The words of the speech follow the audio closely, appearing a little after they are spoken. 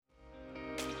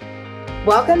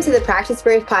Welcome to the Practice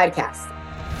Brave podcast.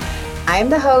 I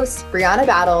am the host, Brianna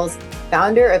Battles,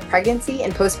 founder of Pregnancy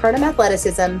and Postpartum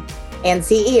Athleticism and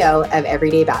CEO of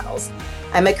Everyday Battles.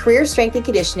 I'm a career strength and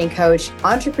conditioning coach,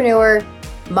 entrepreneur,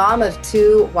 mom of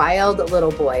 2 wild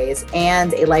little boys,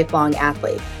 and a lifelong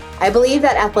athlete. I believe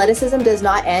that athleticism does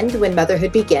not end when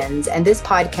motherhood begins, and this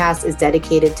podcast is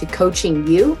dedicated to coaching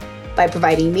you by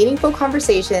providing meaningful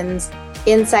conversations,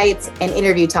 insights, and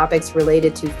interview topics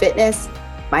related to fitness,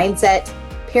 mindset,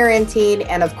 parenting,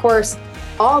 and of course,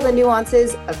 all the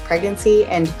nuances of pregnancy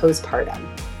and postpartum.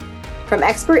 From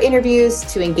expert interviews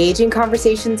to engaging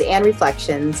conversations and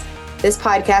reflections, this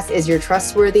podcast is your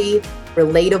trustworthy,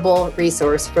 relatable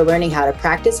resource for learning how to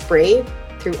practice brave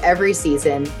through every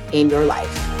season in your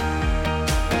life.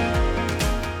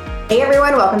 Hey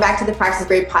everyone, welcome back to the Practice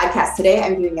Brave podcast. Today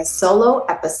I'm doing a solo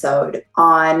episode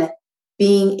on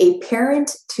being a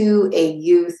parent to a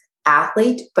youth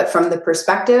athlete, but from the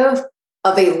perspective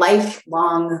of a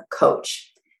lifelong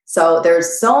coach. So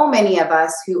there's so many of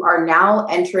us who are now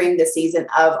entering the season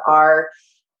of our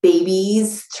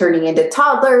babies turning into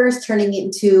toddlers, turning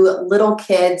into little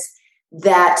kids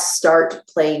that start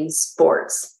playing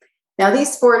sports. Now,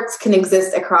 these sports can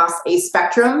exist across a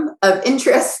spectrum of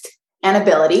interest and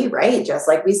ability, right? Just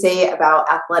like we say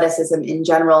about athleticism in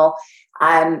general.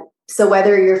 So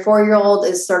whether your 4-year-old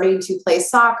is starting to play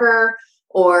soccer,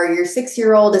 or your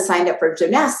 6-year-old is signed up for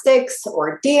gymnastics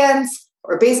or dance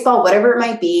or baseball, whatever it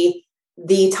might be,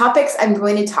 the topics I'm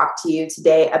going to talk to you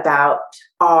today about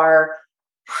are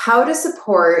how to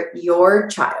support your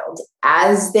child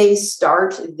as they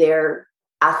start their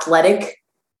athletic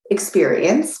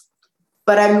experience.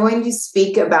 But I'm going to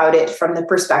speak about it from the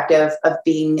perspective of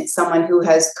being someone who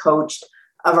has coached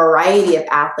a variety of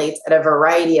athletes at a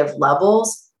variety of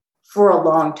levels for a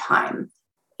long time.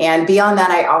 And beyond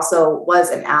that, I also was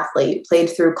an athlete,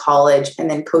 played through college, and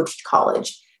then coached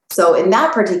college. So in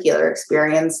that particular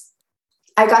experience,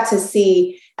 I got to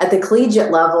see at the collegiate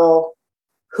level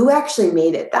who actually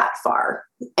made it that far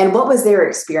and what was their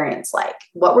experience like?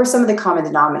 What were some of the common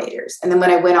denominators? And then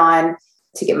when I went on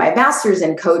to get my master's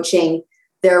in coaching,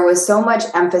 there was so much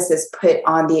emphasis put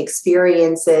on the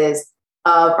experiences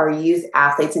of our youth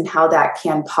athletes and how that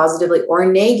can positively or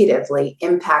negatively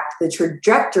impact the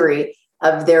trajectory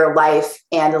of their life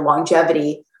and the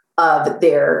longevity of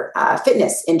their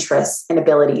fitness interests and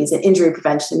abilities and injury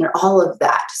prevention and all of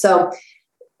that. So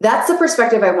that's the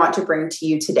perspective I want to bring to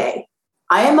you today.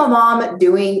 I am a mom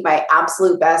doing my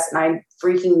absolute best, and I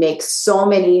freaking make so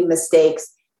many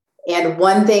mistakes. And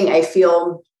one thing I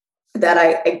feel that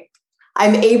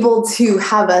I'm able to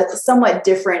have a somewhat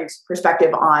different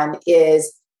perspective on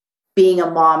is being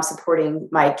a mom supporting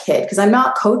my kid, because I'm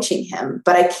not coaching him,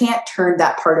 but I can't turn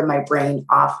that part of my brain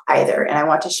off either. And I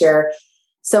want to share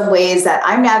some ways that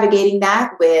I'm navigating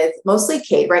that with mostly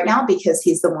Cade right now, because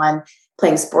he's the one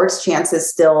playing sports. Chance is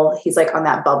still, he's like on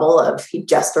that bubble of he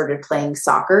just started playing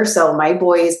soccer. So my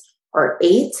boys are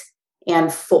 8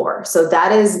 and 4. So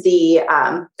that is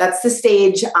that's the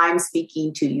stage I'm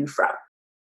speaking to you from.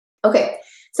 Okay.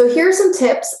 So here are some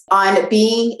tips on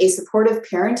being a supportive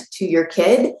parent to your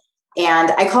kid.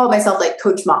 And I call myself like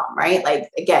coach mom, right? Like,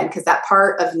 again, because that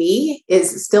part of me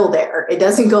is still there. It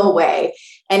doesn't go away.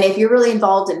 And if you're really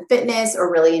involved in fitness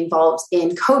or really involved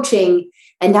in coaching,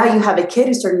 and now you have a kid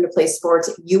who's starting to play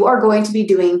sports, you are going to be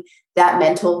doing that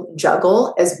mental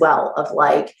juggle as well of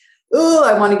like, oh,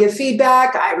 I want to give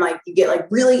feedback. I'm like, you get like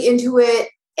really into it.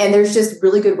 And there's just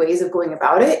really good ways of going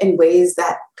about it and ways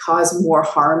that cause more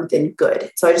harm than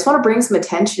good. So I just want to bring some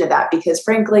attention to that, because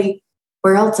frankly,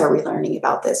 where else are we learning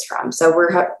about this from? So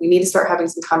we need to start having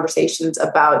some conversations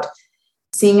about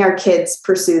seeing our kids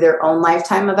pursue their own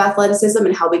lifetime of athleticism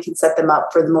and how we can set them up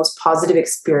for the most positive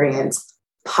experience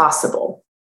possible.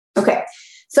 Okay,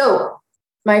 so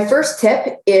my first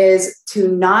tip is to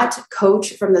not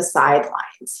coach from the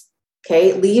sidelines.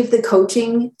 Okay, leave the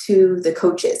coaching to the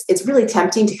coaches. It's really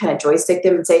tempting to kind of joystick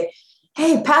them and say,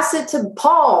 hey, pass it to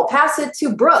Paul, pass it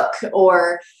to Brooke,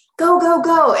 or go, go,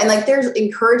 go. And like, there's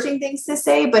encouraging things to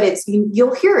say, but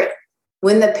you'll hear it.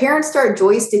 When the parents start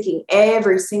joysticking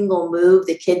every single move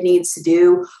the kid needs to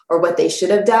do or what they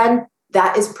should have done,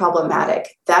 that is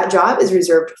problematic. That job is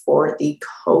reserved for the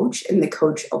coach and the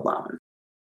coach alone.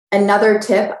 Another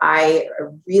tip I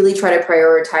really try to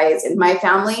prioritize in my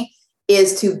family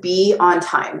is to be on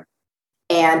time.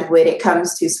 And when it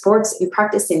comes to sports and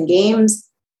practice and games,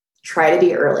 try to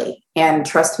be early. And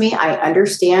trust me, I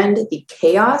understand the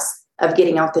chaos of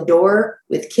getting out the door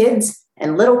with kids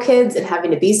and little kids and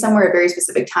having to be somewhere at a very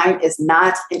specific time is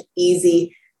not an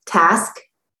easy task.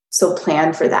 So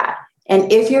plan for that.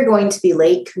 And if you're going to be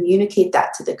late, communicate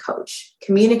that to the coach,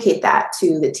 communicate that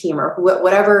to the team or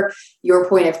whatever your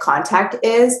point of contact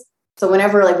is. So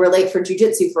whenever like we're late for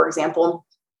jujitsu, for example,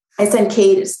 I send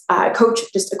Kate's coach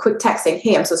just a quick text saying,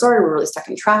 hey, I'm so sorry. We're really stuck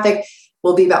in traffic.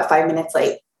 We'll be about 5 minutes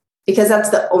late, because that's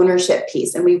the ownership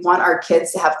piece. And we want our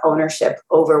kids to have ownership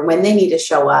over when they need to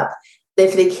show up.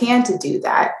 If they can't do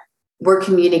that, we're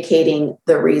communicating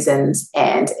the reasons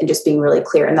and just being really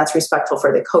clear. And that's respectful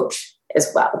for the coach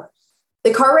as well.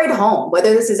 The car ride home,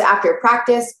 whether this is after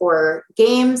practice or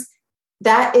games,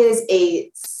 that is a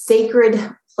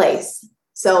sacred place.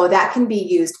 So that can be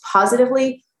used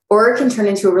positively, or it can turn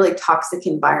into a really toxic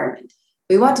environment.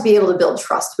 We want to be able to build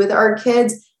trust with our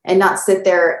kids and not sit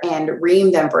there and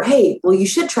ream them for, hey, well, you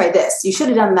should try this. You should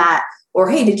have done that. Or,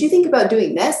 hey, did you think about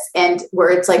doing this? And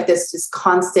where it's like this just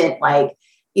constant, like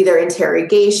either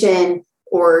interrogation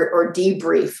or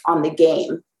debrief on the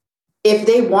game. If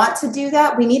they want to do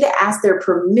that, we need to ask their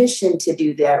permission to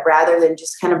do that rather than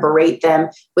just kind of berate them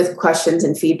with questions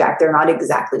and feedback they're not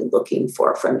exactly looking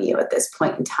for from you at this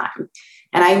point in time.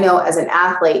 And I know as an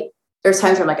athlete, there's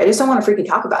times where I'm like, I just don't want to freaking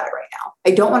talk about it right now.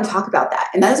 I don't want to talk about that.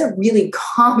 And that is a really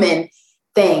common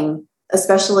thing,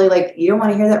 especially like you don't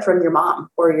want to hear that from your mom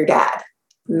or your dad,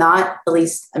 not at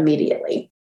least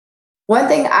immediately. One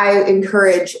thing I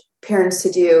encourage parents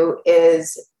to do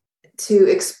is to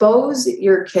expose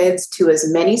your kids to as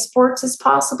many sports as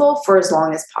possible for as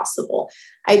long as possible.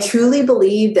 I truly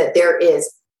believe that there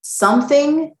is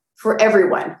something for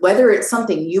everyone, whether it's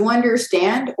something you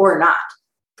understand or not.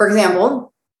 For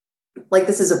example, like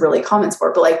this is a really common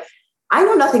sport, but like I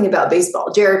know nothing about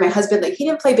baseball. Jared, my husband, like he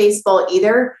didn't play baseball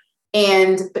either.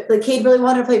 But like Kate really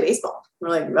wanted to play baseball. We're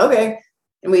like, okay.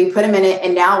 And we put him in it.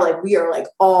 And now like we are like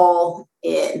all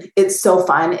in. It's so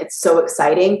fun. It's so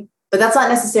exciting. But that's not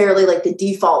necessarily like the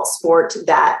default sport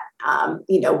that,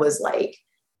 was like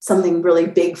something really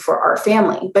big for our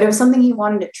family. But it was something he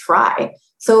wanted to try.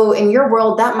 So in your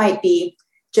world, that might be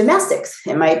gymnastics.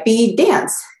 It might be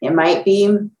dance. It might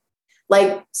be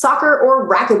like soccer or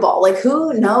racquetball. Like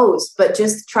who knows? But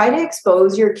just try to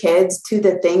expose your kids to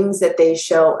the things that they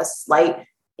show a slight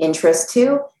interest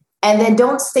to. And then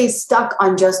don't stay stuck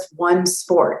on just one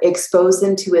sport. Expose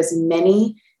them to as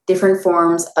many different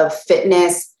forms of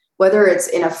fitness, whether it's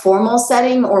in a formal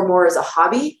setting or more as a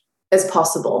hobby as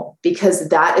possible, because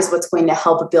that is what's going to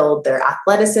help build their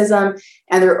athleticism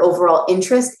and their overall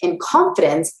interest and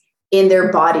confidence in their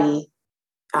body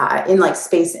in like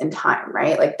space and time,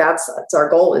 right? Like that's our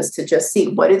goal, is to just see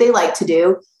what do they like to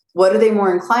do? What are they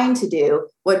more inclined to do?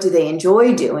 What do they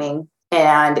enjoy doing?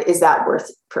 And is that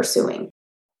worth pursuing?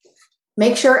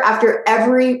 Make sure after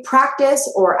every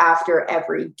practice or after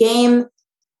every game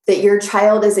that your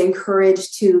child is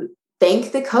encouraged to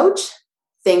thank the coach,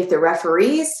 thank the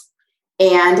referees,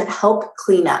 and help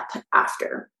clean up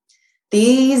after.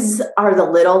 These are the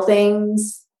little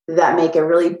things that make a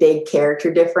really big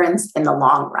character difference in the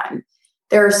long run.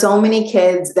 There are so many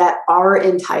kids that are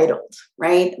entitled,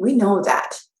 right? We know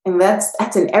that. And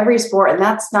that's in every sport. And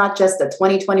that's not just a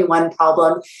 2021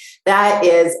 problem. That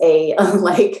is a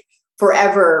like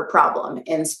forever problem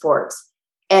in sports.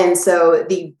 And so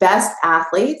the best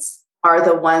athletes are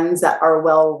the ones that are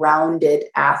well-rounded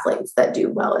athletes that do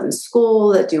well in school,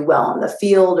 that do well on the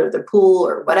field or the pool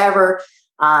or whatever,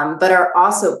 but are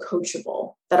also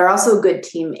coachable, that are also good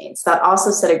teammates, that also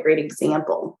set a great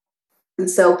example. And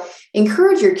so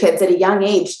encourage your kids at a young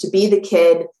age to be the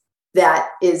kid that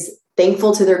is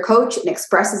thankful to their coach and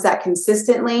expresses that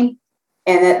consistently,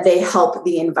 and that they help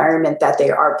the environment that they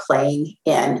are playing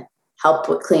in, help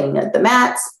with cleaning of the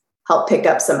mats, help pick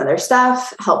up some of their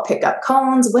stuff, help pick up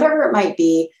cones, whatever it might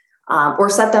be, or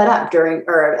set that up during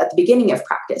or at the beginning of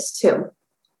practice too.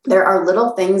 There are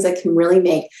little things that can really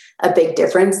make a big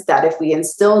difference that if we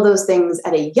instill those things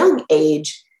at a young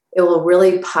age, it will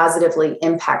really positively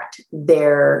impact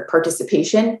their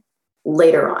participation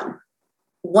later on.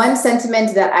 One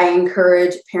sentiment that I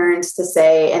encourage parents to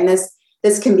say, and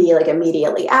this can be like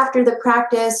immediately after the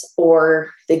practice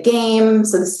or the game.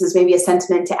 So this is maybe a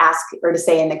sentiment to ask or to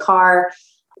say in the car,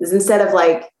 is instead of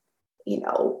like,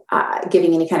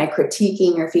 giving any kind of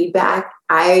critiquing or feedback,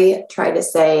 I try to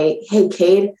say, hey,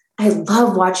 Cade, I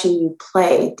love watching you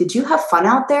play. Did you have fun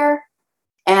out there?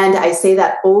 And I say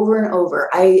that over and over.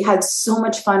 I had so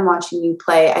much fun watching you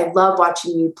play. I love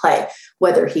watching you play,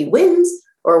 whether he wins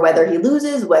or whether he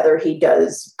loses, whether he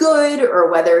does good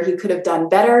or whether he could have done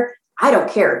better. I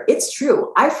don't care. It's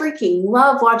true. I freaking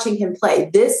love watching him play.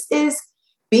 This is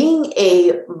being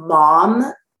a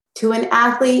mom to an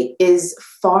athlete is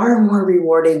far more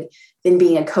rewarding than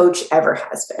being a coach ever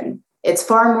has been. It's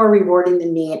far more rewarding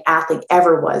than being an athlete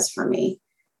ever was for me.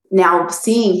 now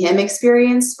seeing him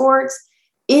experience sports,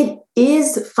 it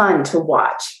is fun to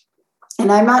watch.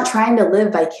 And I'm not trying to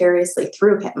live vicariously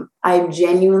through him. I'm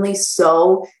genuinely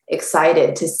so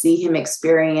excited to see him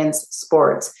experience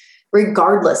sports,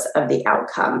 regardless of the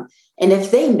outcome. And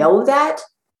if they know that,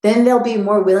 then they'll be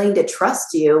more willing to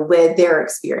trust you with their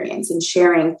experience and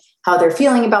sharing how they're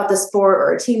feeling about the sport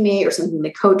or a teammate or something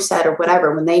the coach said or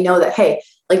whatever, when they know that, hey,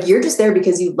 like you're just there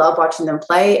because you love watching them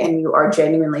play and you are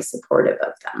genuinely supportive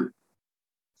of them.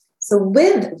 So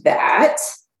with that,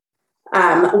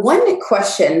 one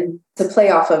question to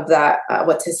play off of that,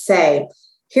 what to say,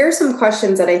 here are some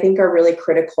questions that I think are really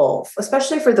critical,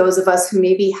 especially for those of us who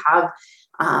maybe have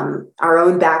our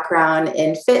own background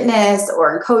in fitness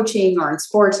or in coaching or in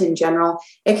sports in general.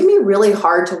 It can be really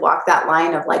hard to walk that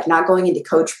line of like not going into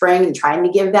coach brain and trying to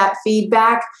give that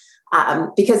feedback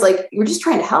because like you're just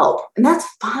trying to help, and that's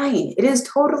fine. It is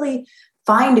totally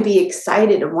fine to be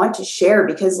excited and want to share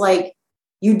because like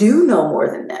you do know more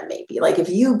than them. Maybe like if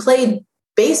you played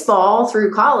baseball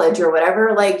through college or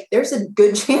whatever, like there's a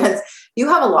good chance you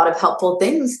have a lot of helpful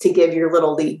things to give your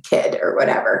little league kid or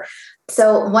whatever.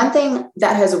 So one thing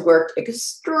that has worked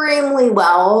extremely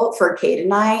well for Cade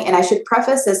and I should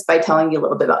preface this by telling you a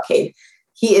little bit about Cade.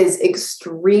 He is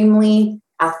extremely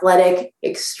athletic,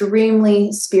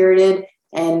 extremely spirited,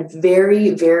 and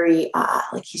very, very,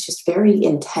 like he's just very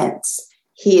intense.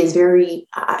 He is very,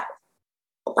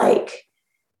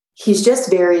 he's just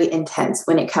very intense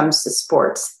when it comes to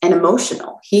sports and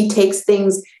emotional. He takes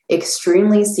things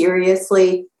extremely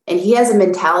seriously, and he has a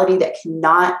mentality that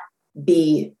cannot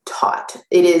be taught.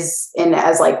 It is, and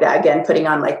as like that, again, putting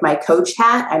on like my coach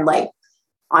hat, I'm like,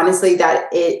 honestly,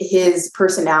 his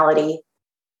personality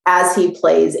as he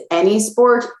plays any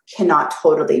sport cannot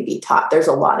totally be taught. There's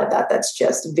a lot of that that's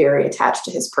just very attached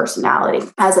to his personality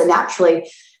as a naturally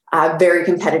very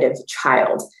competitive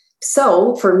child.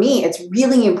 So for me, it's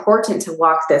really important to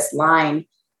walk this line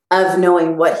of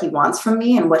knowing what he wants from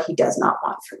me and what he does not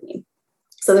want from me.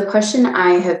 So the question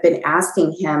I have been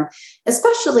asking him,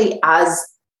 especially as,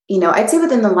 I'd say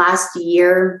within the last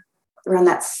year, around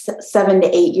that 7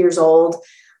 to 8 years old,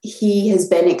 he has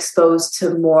been exposed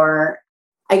to more,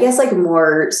 I guess, like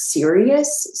more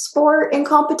serious sport and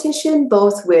competition,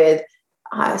 both with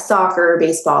soccer,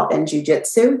 baseball, and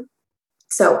jiu-jitsu.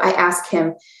 So I asked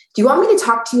him, do you want me to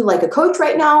talk to you like a coach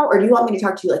right now, or do you want me to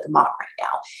talk to you like a mom right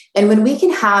now? And when we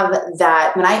can have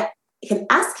that, when I can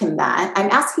ask him that, I'm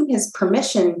asking his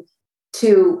permission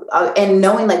to, and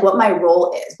knowing like what my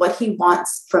role is, what he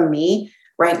wants from me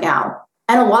right now.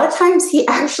 And a lot of times he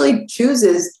actually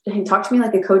chooses to talk to me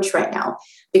like a coach right now,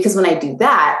 because when I do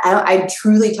that, I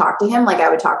truly talk to him like I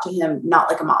would talk to him, not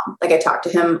like a mom. Like I talk to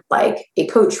him like a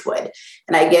coach would.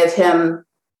 And I give him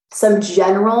some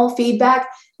general feedback,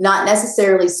 not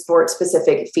necessarily sports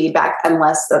specific feedback,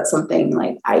 unless that's something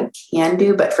like I can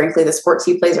do. But frankly, the sports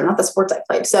he plays are not the sports I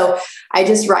played. So I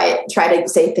just try to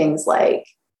say things like,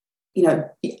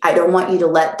 I don't want you to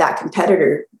let that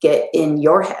competitor get in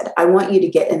your head. I want you to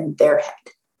get in their head.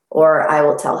 Or I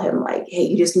will tell him like, hey,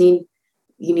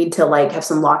 you need to like have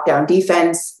some lockdown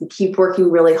defense, keep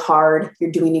working really hard.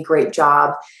 You're doing a great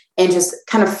job. And just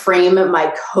kind of frame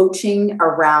my coaching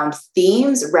around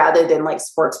themes rather than like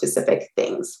sport specific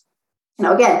things.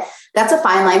 Again, that's a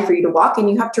fine line for you to walk, and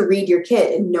you have to read your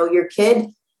kid and know your kid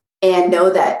and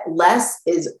know that less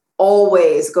is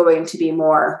always going to be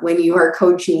more when you are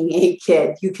coaching a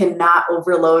kid. You cannot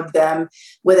overload them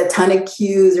with a ton of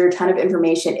cues or a ton of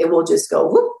information. It will just go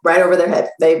whoop, right over their head.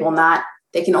 They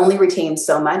can only retain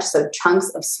so much. So chunks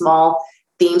of small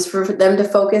themes for them to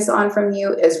focus on from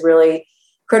you is really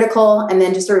critical. And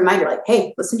then just a reminder, like,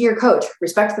 hey, listen to your coach,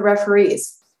 respect the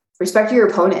referees, respect your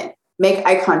opponent, make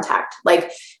eye contact.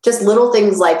 Like just little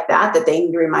things like that they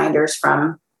need reminders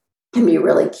from can be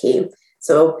really key.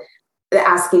 So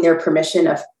asking their permission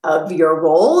of your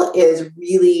role is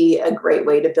really a great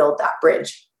way to build that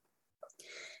bridge.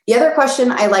 The other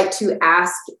question I like to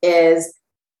ask is,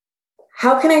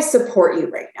 how can I support you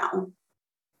right now?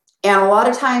 And a lot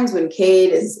of times when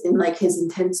Cade is in like his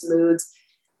intense moods,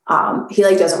 he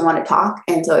like doesn't want to talk.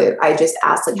 And so I just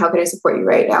asked, like, how can I support you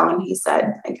right now? And he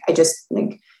said,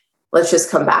 like, let's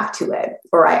just come back to it.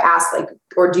 Or I asked, like,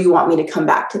 or do you want me to come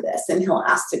back to this? And he'll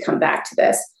ask to come back to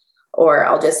this. Or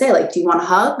I'll just say, like, do you want a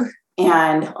hug?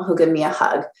 And he'll give me a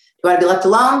hug. Do you want to be left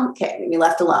alone? Okay, be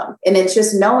left alone. And it's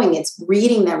just knowing, it's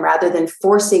reading them rather than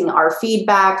forcing our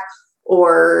feedback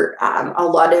or a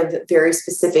lot of very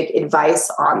specific advice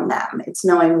on them. It's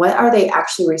knowing what are they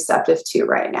actually receptive to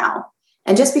right now.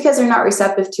 And just because they're not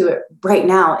receptive to it right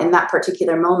now in that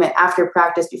particular moment, after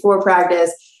practice, before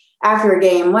practice, after a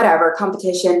game, whatever,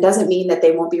 competition, doesn't mean that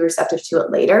they won't be receptive to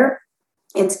it later.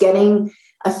 It's getting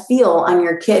a feel on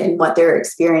your kid and what they're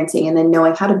experiencing, and then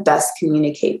knowing how to best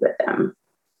communicate with them.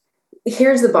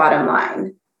 Here's the bottom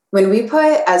line. When we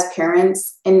put as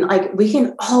parents, and like we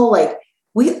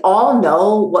all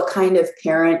know what kind of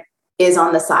parent is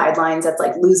on the sidelines that's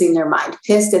like losing their mind,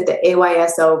 pissed at the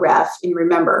AYSO ref. And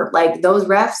remember, like those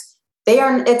refs,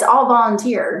 it's all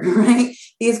volunteer, right?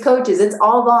 These coaches, it's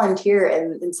all volunteer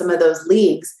in some of those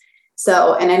leagues.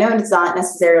 So, and I know it's not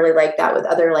necessarily like that with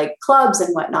other like clubs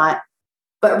and whatnot,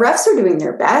 but refs are doing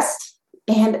their best.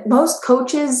 And most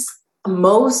coaches,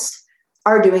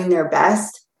 are doing their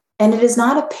best. And it is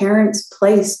not a parent's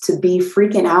place to be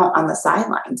freaking out on the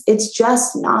sidelines. It's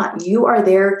just not. You are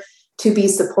there to be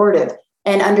supportive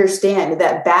and understand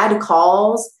that bad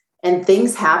calls and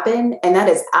things happen. And that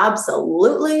is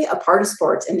absolutely a part of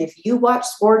sports. And if you watch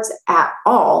sports at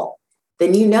all,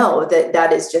 then you know that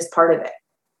that is just part of it.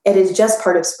 It is just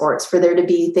part of sports for there to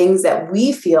be things that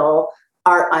we feel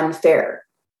are unfair.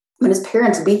 But as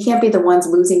parents, we can't be the ones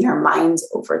losing our minds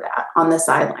over that on the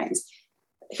sidelines.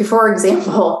 For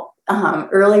example,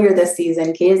 earlier this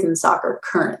season, Kate is in soccer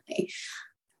currently.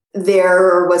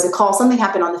 There was a call, something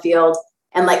happened on the field,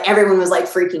 and like everyone was like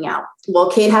freaking out. Well,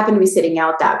 Kate happened to be sitting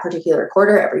out that particular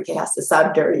quarter. Every kid has to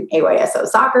sub during AYSO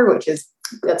soccer,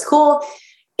 that's cool.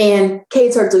 And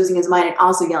Kate starts losing his mind and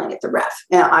also yelling at the ref.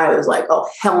 And I was like, oh,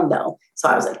 hell no. So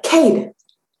I was like, Kate,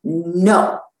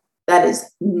 no, that is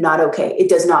not okay. It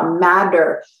does not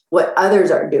matter what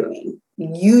others are doing.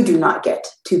 You do not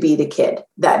get to be the kid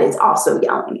that is also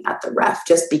yelling at the ref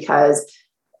just because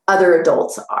other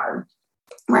adults are,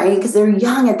 right? Because they're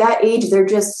young at that age. They're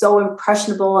just so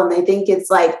impressionable and they think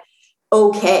it's like,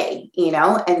 okay,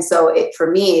 And so for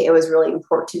me, it was really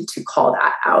important to call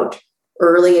that out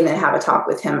early and then have a talk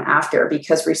with him after,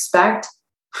 because respect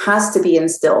has to be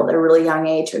instilled at a really young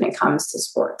age when it comes to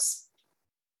sports.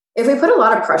 If we put a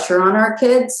lot of pressure on our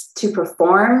kids to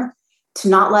perform, to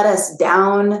not let us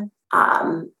down,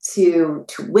 to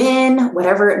win,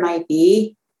 whatever it might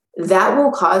be, that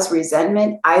will cause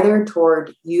resentment either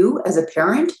toward you as a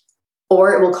parent,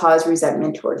 or it will cause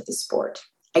resentment toward the sport.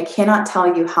 I cannot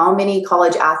tell you how many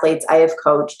college athletes I have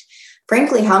coached,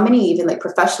 frankly, how many even like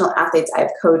professional athletes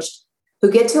I've coached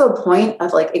who get to a point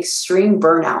of like extreme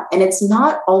burnout. And it's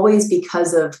not always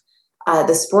because of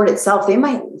the sport itself. They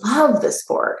might love the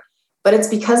sport, but it's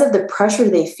because of the pressure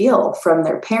they feel from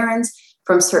their parents,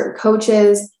 from certain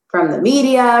coaches, from the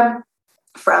media,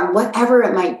 from whatever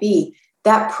it might be.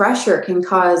 That pressure can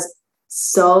cause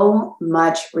so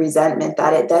much resentment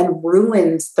that it then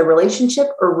ruins the relationship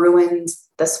or ruins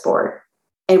the sport.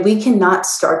 And we cannot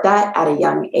start that at a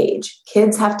young age.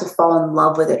 Kids have to fall in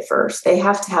love with it first. They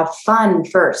have to have fun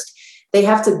first. They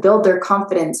have to build their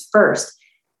confidence first.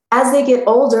 As they get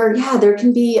older, there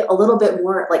can be a little bit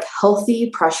more like healthy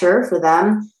pressure for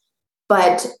them,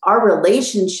 but our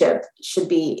relationship should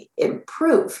be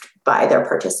improved by their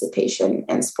participation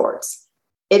in sports.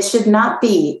 It should not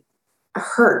be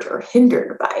hurt or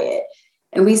hindered by it.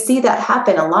 And we see that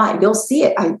happen a lot. You'll see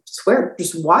it. I swear,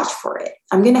 just watch for it.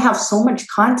 I'm going to have so much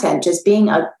content just being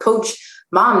a coach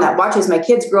mom that watches my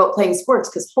kids grow up playing sports,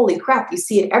 because holy crap, you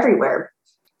see it everywhere.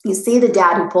 You see the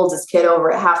dad who pulls his kid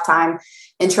over at halftime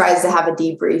and tries to have a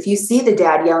debrief. You see the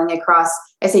dad yelling across,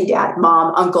 I say dad,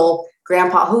 mom, uncle,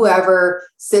 grandpa, whoever,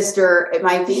 sister, it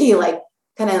might be, like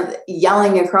kind of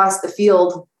yelling across the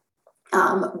field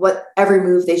what every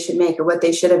move they should make or what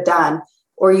they should have done.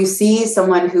 Or you see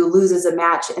someone who loses a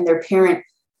match and their parent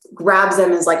grabs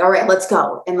them and is like, all right, let's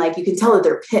go. And like, you can tell that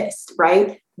they're pissed,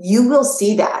 right? You will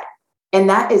see that. And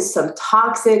that is some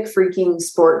toxic freaking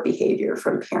sport behavior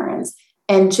from parents.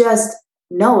 And just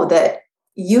know that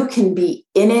you can be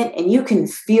in it and you can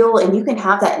feel and you can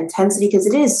have that intensity, because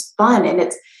it is fun and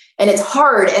it's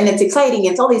hard and it's exciting.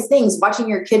 It's all these things, watching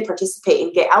your kid participate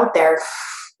and get out there.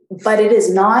 But it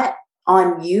is not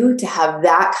on you to have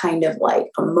that kind of like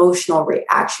emotional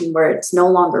reaction where it's no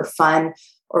longer fun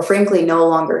or frankly no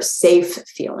longer safe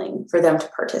feeling for them to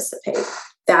participate.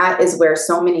 That is where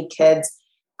so many kids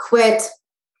quit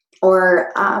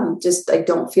or just like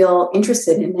don't feel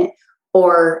interested in it.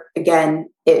 Or again,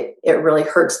 it really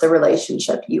hurts the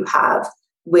relationship you have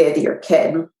with your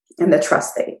kid and the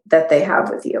trust that they have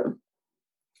with you.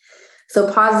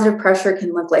 So positive pressure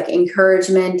can look like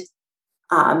encouragement,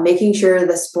 making sure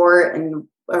the sport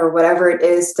or whatever it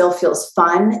is still feels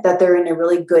fun, that they're in a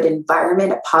really good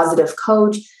environment, a positive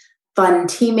coach, fun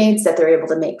teammates that they're able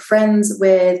to make friends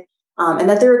with, and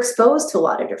that they're exposed to a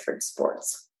lot of different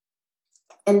sports.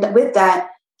 And with that,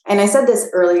 and I said this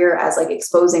earlier as like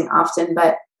exposing often,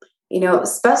 but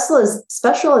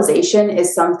specialization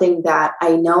is something that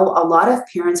I know a lot of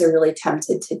parents are really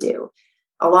tempted to do.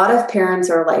 a lot of parents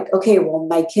are like, okay, well,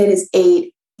 my kid is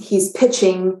 8. He's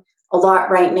pitching a lot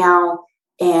right now.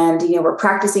 And, we're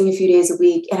practicing a few days a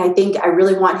week. And I think I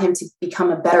really want him to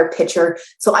become a better pitcher.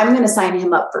 So I'm going to sign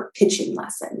him up for pitching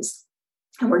lessons.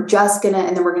 And we're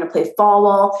going to play fall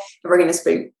ball, and we're going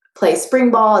to play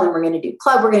spring ball, and then we're going to do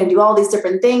club. We're going to do all these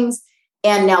different things.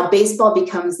 And now baseball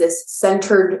becomes this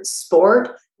centered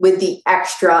sport with the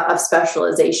extra of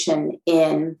specialization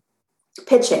in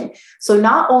pitching. So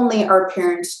not only are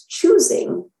parents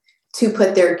choosing to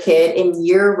put their kid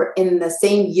in the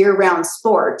same year-round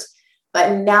sport,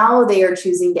 but now they are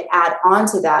choosing to add on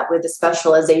to that with the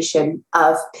specialization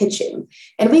of pitching.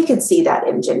 And we could see that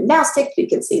in gymnastics, we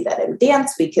could see that in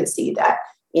dance, we could see that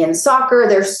in soccer.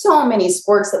 There's so many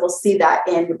sports that we'll see that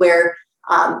in where,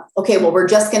 we're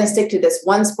just going to stick to this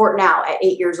one sport now at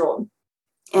 8 years old.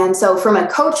 And so from a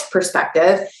coach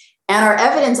perspective, and our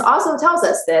evidence also tells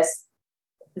us this,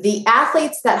 the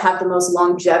athletes that have the most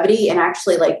longevity and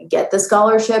actually get the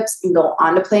scholarships and go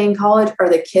on to play in college are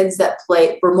the kids that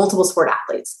were multiple sport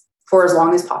athletes for as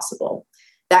long as possible.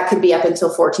 That could be up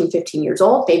until 14, 15 years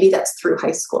old. Maybe that's through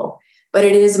high school. But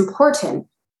it is important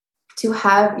to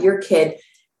have your kid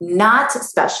not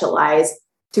specialize,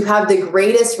 to have the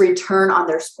greatest return on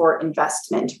their sport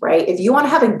investment, right? If you want to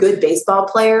have a good baseball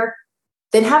player,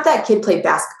 then have that kid play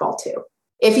basketball too.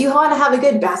 If you want to have a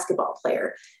good basketball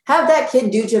player, have that kid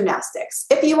do gymnastics.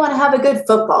 If you want to have a good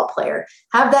football player,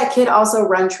 have that kid also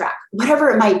run track, whatever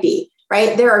it might be,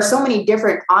 right? There are so many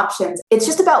different options. It's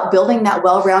just about building that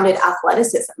well-rounded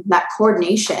athleticism, that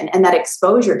coordination, and that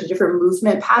exposure to different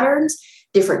movement patterns,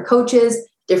 different coaches,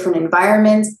 different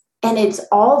environments, and it's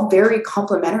all very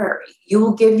complementary. You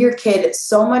will give your kid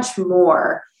so much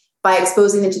more by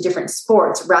exposing them to different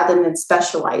sports rather than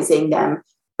specializing them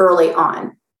early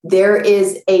on. There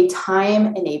is a time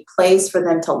and a place for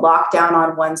them to lock down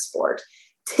on one sport.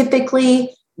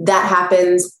 Typically, that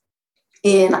happens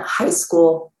in high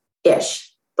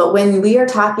school-ish. But when we are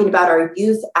talking about our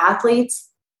youth athletes,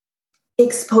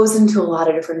 expose them to a lot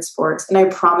of different sports. And I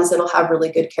promise it'll have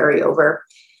really good carryover.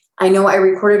 I know I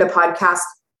recorded a podcast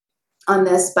on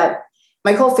this, but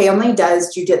my whole family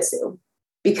does jujitsu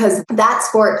because that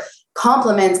sport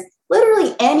complements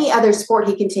literally any other sport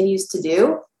he continues to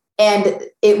do. And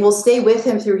it will stay with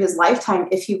him through his lifetime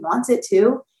if he wants it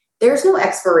to. There's no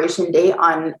expiration date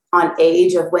on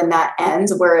age of when that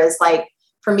ends. Whereas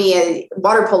for me,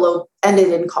 water polo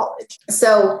ended in college.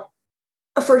 So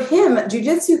for him,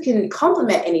 jujitsu can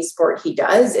complement any sport he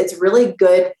does. It's really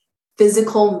good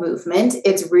physical movement.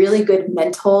 It's really good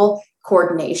mental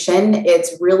coordination.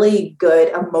 It's really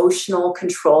good emotional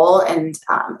control and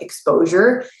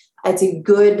exposure. It's a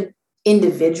good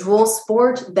individual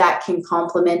sport that can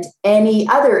complement any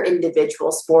other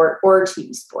individual sport or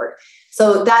team sport.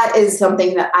 So that is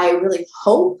something that I really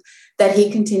hope that he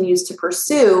continues to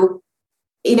pursue,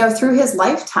 through his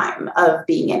lifetime of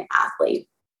being an athlete.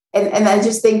 And I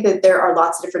just think that there are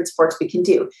lots of different sports we can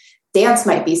do. Dance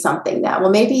might be something that,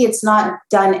 maybe it's not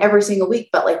done every single week,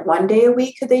 but one day a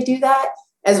week, could they do that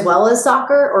as well as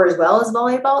soccer or as well as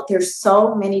volleyball? There's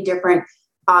so many different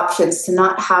options to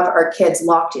not have our kids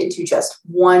locked into just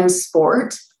one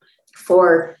sport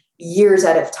for years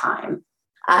at a time.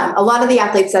 A lot of the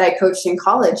athletes that I coached in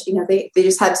college, they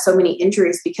just had so many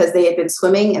injuries because they had been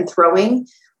swimming and throwing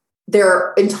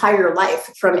their entire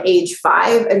life from age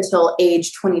 5 until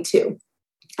age 22.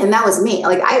 And that was me.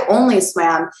 I only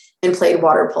swam and played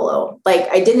water polo.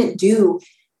 I didn't do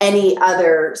any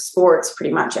other sports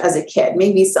pretty much as a kid.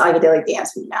 Maybe I did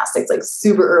dance and gymnastics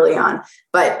super early on.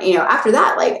 But, after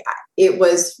that, it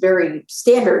was very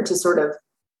standard to sort of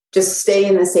just stay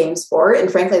in the same sport.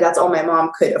 And frankly, that's all my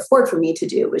mom could afford for me to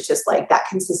do was just that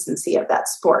consistency of that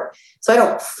sport. So I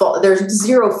don't fault, there's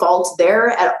zero fault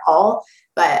there at all.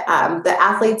 But the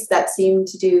athletes that seem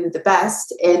to do the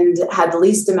best and had the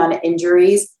least amount of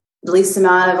injuries, the least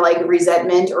amount of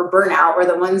resentment or burnout were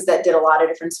the ones that did a lot of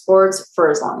different sports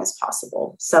for as long as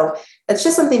possible. So that's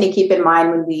just something to keep in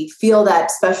mind when we feel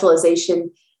that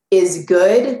specialization is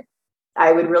good.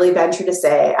 I would really venture to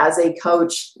say as a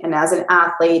coach and as an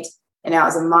athlete and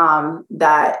as a mom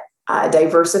that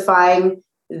diversifying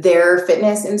their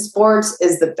fitness in sports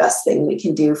is the best thing we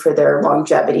can do for their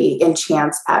longevity and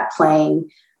chance at playing,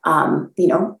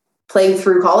 playing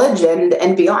through college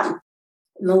and beyond.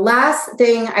 And the last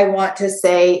thing I want to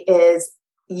say is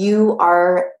you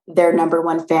are their number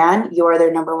one fan. You are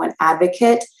their number one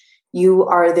advocate. You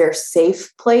are their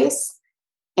safe place.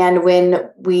 And when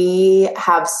we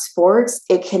have sports,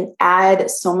 it can add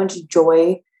so much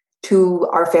joy to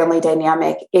our family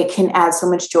dynamic. It can add so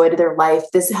much joy to their life.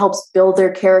 This helps build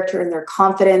their character and their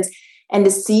confidence. And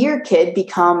to see your kid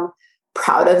become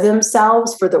proud of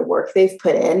themselves for the work they've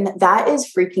put in, that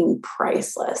is freaking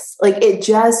priceless. Like it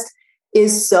just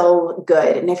is so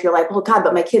good. And if you're like, well, God,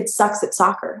 but my kid sucks at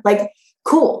soccer, like,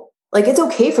 cool. Like it's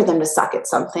okay for them to suck at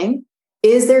something.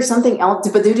 Is there something else?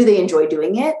 But do they enjoy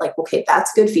doing it? Like, okay,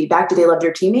 that's good feedback. Do they love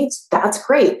their teammates? That's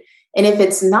great. And if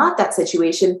it's not that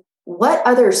situation, what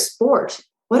other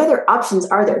options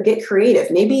are there? Get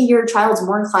creative. Maybe your child's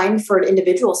more inclined for an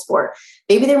individual sport.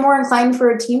 Maybe they're more inclined for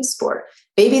a team sport.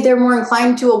 Maybe they're more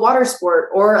inclined to a water sport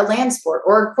or a land sport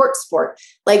or a court sport.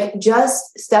 Like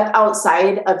just step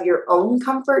outside of your own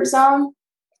comfort zone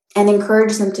and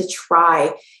encourage them to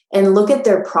try and look at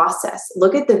their process.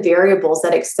 Look at the variables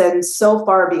that extend so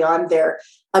far beyond their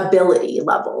ability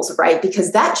levels, right?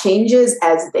 Because that changes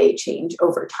as they change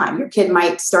over time. Your kid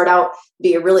might start out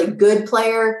be a really good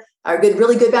player, or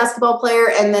really good basketball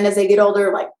player, and then as they get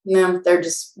older, like no,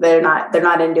 they're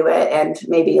not into it, and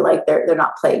maybe like they're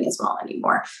not playing as well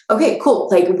anymore. Okay, cool.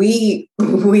 Like we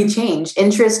change,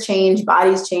 interests change,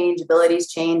 bodies change, abilities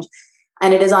change,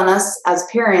 and it is on us as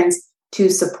parents to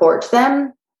support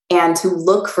them and to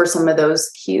look for some of those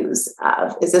cues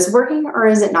of, is this working or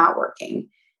is it not working?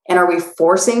 And are we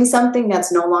forcing something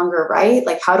that's no longer right?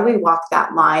 Like, how do we walk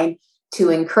that line to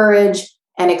encourage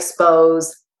and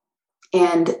expose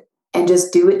and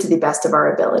just do it to the best of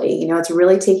our ability? You know, it's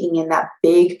really taking in that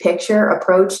big picture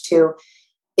approach to,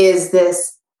 is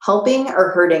this helping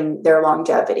or hurting their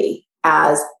longevity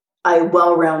as a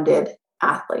well-rounded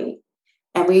athlete?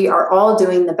 And we are all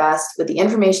doing the best with the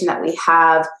information that we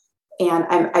have. And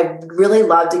I really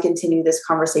love to continue this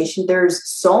conversation. There's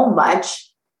so much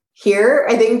here,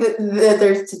 I think that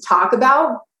there's to talk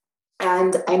about.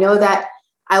 And I know that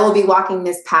I will be walking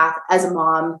this path as a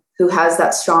mom who has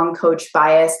that strong coach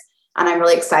bias. And I'm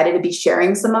really excited to be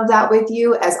sharing some of that with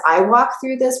you as I walk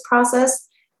through this process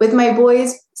with my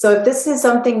boys. So if this is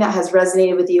something that has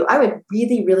resonated with you, I would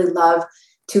really, really love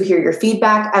to hear your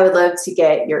feedback. I would love to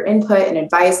get your input and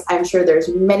advice. I'm sure there's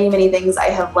many, many things I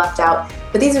have left out,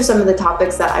 but these are some of the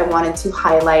topics that I wanted to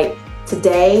highlight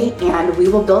today, and we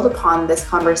will build upon this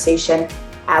conversation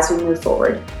as we move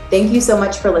forward. Thank you so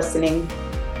much for listening.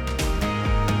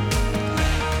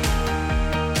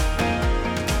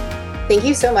 Thank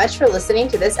you so much for listening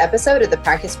to this episode of the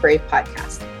Practice Brave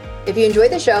podcast. If you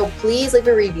enjoyed the show, please leave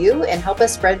a review and help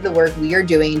us spread the work we are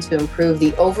doing to improve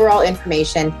the overall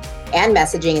information and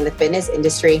messaging in the fitness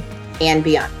industry and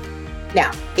beyond.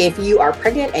 Now, if you are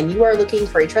pregnant and you are looking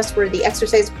for a trustworthy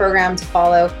exercise program to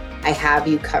follow, I have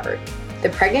you covered. The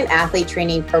Pregnant Athlete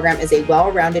Training Program is a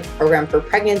well-rounded program for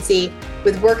pregnancy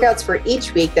with workouts for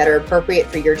each week that are appropriate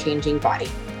for your changing body.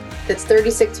 That's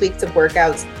 36 weeks of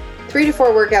workouts, 3 to 4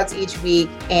 workouts each week,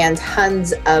 and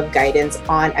tons of guidance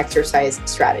on exercise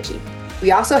strategy.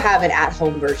 We also have an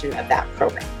at-home version of that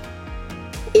program.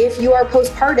 If you are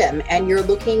postpartum and you're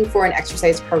looking for an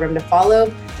exercise program to follow,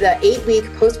 the 8-week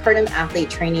postpartum athlete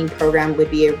training program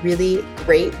would be a really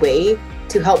great way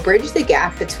to help bridge the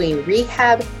gap between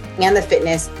rehab and the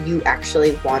fitness you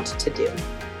actually want to do.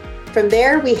 From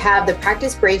there, we have the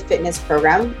Practice Brave Fitness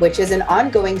program, which is an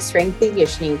ongoing strength and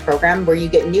conditioning program where you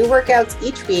get new workouts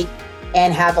each week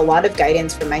and have a lot of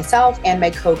guidance from myself and my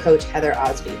co-coach, Heather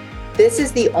Osby. This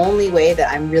is the only way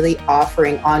that I'm really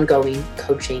offering ongoing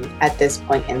coaching at this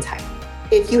point in time.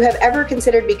 If you have ever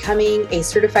considered becoming a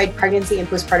certified pregnancy and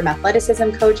postpartum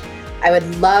athleticism coach, I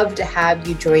would love to have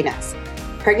you join us.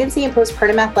 Pregnancy and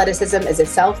Postpartum Athleticism is a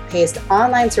self-paced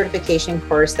online certification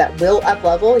course that will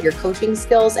up-level your coaching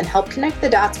skills and help connect the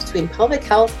dots between pelvic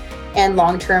health and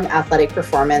long-term athletic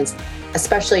performance,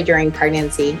 especially during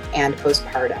pregnancy and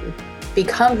postpartum.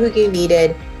 Become who you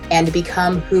needed and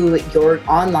become who your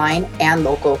online and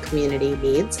local community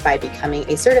needs by becoming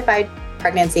a certified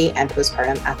pregnancy and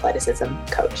postpartum athleticism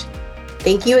coach.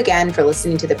 Thank you again for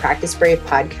listening to the Practice Brave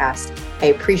podcast. I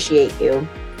appreciate you.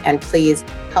 And please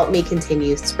help me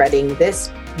continue spreading this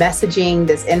messaging,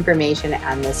 this information,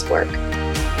 and this work.